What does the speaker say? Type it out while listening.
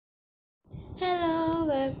Hello,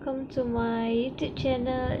 welcome to my YouTube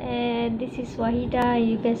channel, and this is Wahida.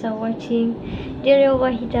 You guys are watching Dear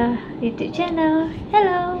Wahida YouTube channel.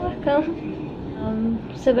 Hello, welcome.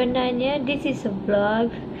 Sebenarnya this is a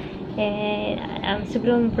vlog, and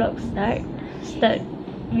sebelum vlog start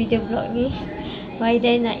video vlog ni,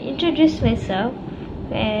 Wahida nak introduce myself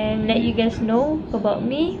and let you guys know about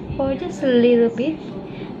me for just a little bit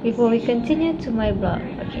before we continue to my vlog.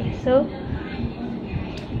 Okay, so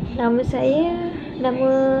Nama saya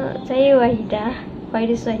Wahida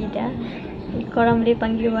Wahida. Korang boleh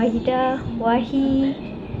panggil Wahida, Wahi,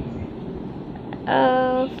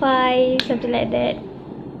 Fai, something like that.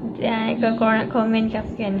 Kalau korang nak komen ke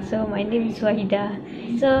apa kan. So my name is Wahida.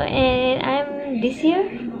 So and I'm this year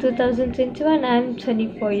 2021, I'm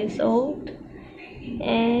 24 years old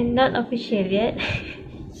and not official yet.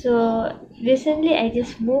 So recently I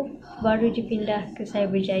just moved, baru je pindah ke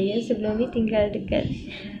Cyberjaya. Sebelum ni tinggal dekat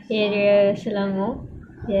area Selangor.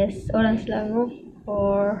 Yes, orang Selangor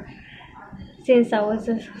for since I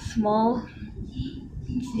was small,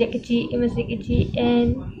 masih kecil,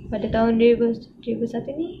 and pada tahun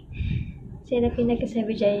 2021 ni saya dah pindah ke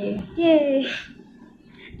Cyberjaya. Yay.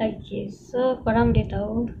 Okay, so korang boleh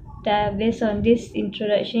tahu dah, based on this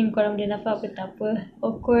introduction, korang boleh nampak betapa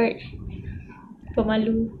awkward,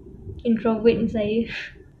 pemalu, introvert ni saya.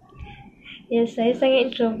 Yes, saya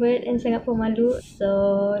sangat introvert and sangat pemalu. So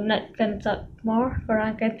not gonna talk more.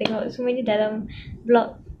 Korang akan tengok semuanya dalam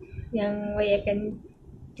vlog yang saya akan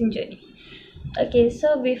tunjuk ni. Okay,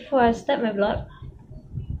 so before I start my vlog,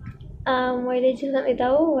 Wahida just nak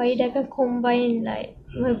beritahu, Wahida akan combine like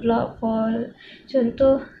my vlog for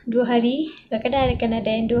contoh 2 hari. Kadang-kadang akan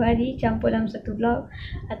ada yang 2 hari campur dalam satu vlog,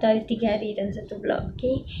 atau ada 3 hari dalam satu vlog.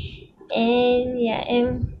 Okay, and yeah,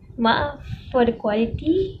 and maaf for the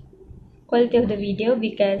quality of the video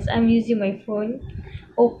because I'm using my phone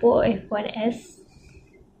Oppo F1s,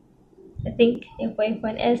 I think Oppo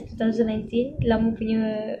F1s 2019, lama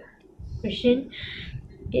punya version.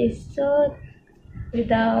 Okay, so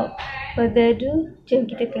without further ado, jom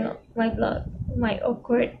kita tengok my vlog, my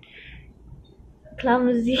awkward,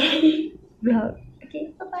 clumsy vlog.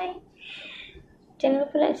 Okay, bye bye. Jangan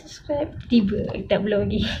lupa like, subscribe. Tiba tak, belum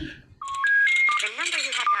lagi. The number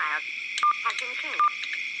you have dialed has been changed.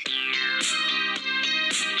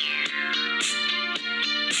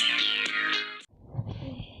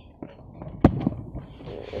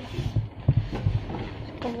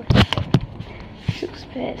 Looks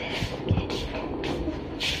bad.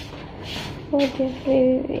 Oh dear,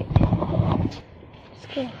 wait. Let's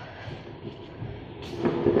go.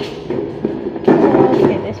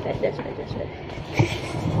 Okay, that's bad.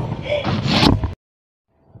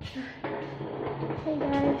 Hey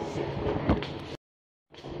guys.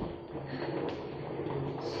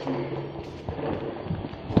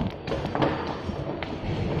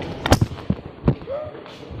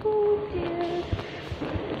 Oh dear,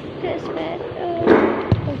 that's bad.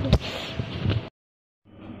 Okay.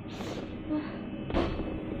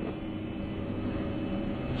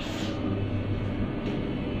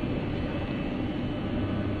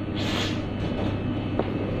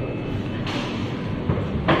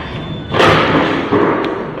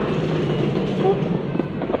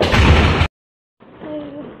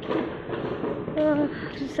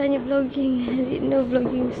 Susahnya vlogging. I didn't know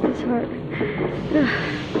vlogging is this hard.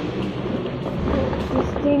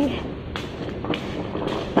 This thing.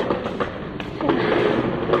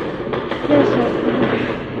 That's hard.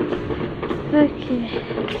 Okay.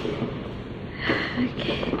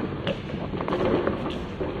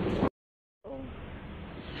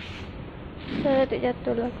 Saya tak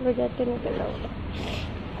jatuh lah. Kalau jatuh ni tak tahu.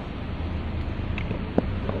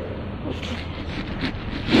 Okay.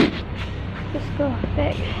 Let's go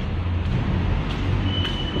back.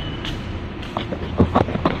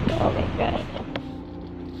 Oh my god.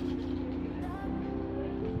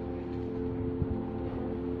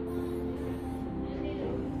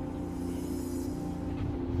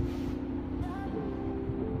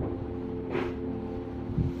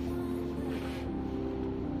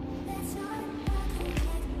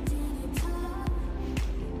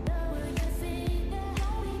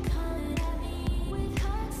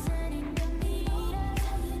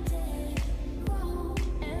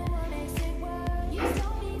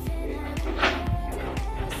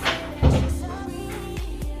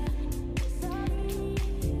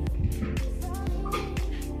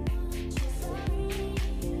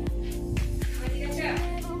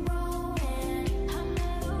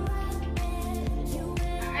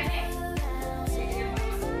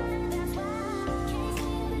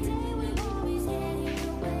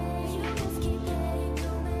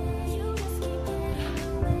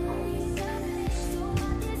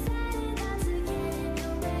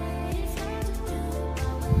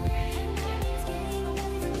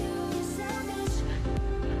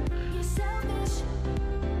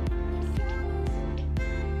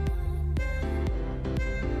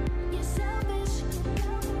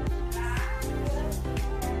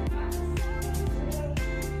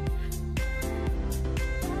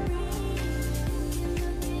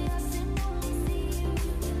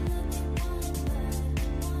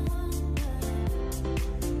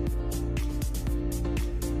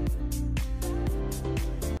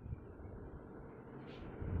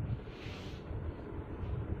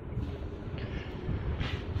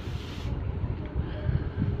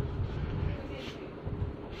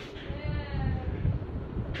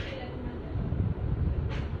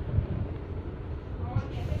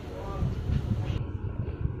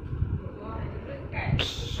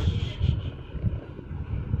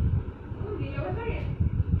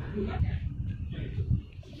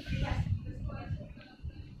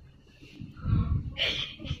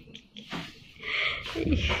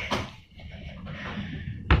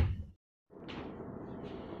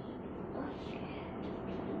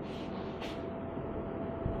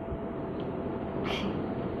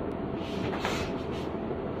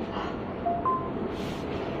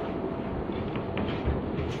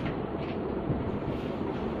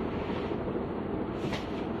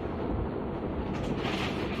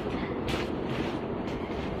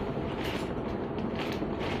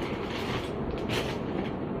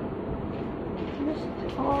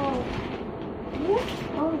 Oh.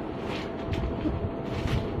 Oh.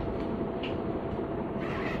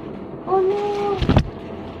 Oh no.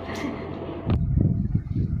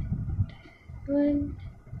 One.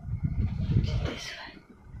 This one.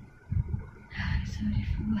 Sorry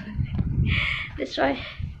for this one.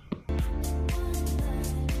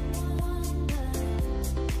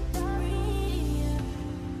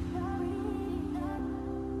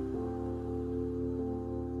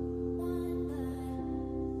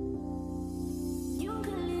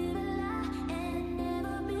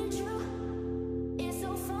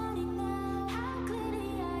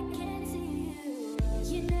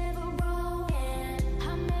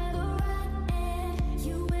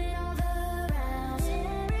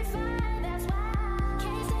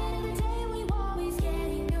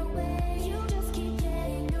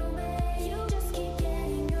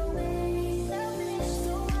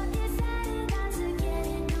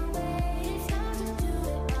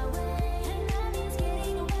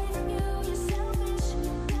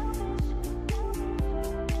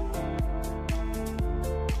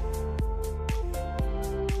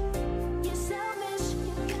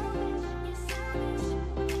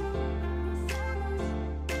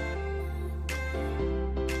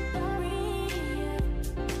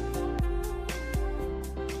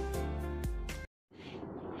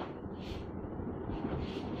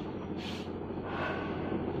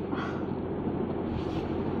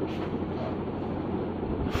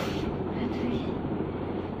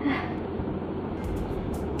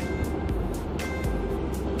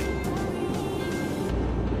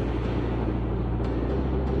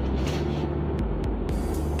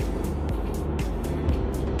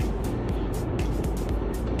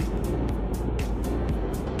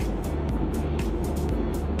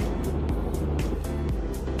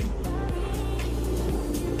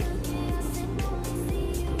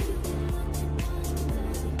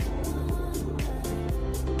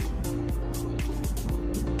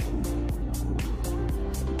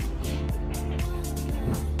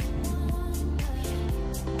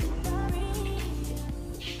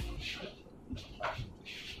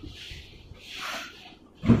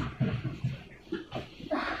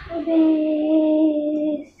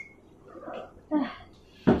 Habis.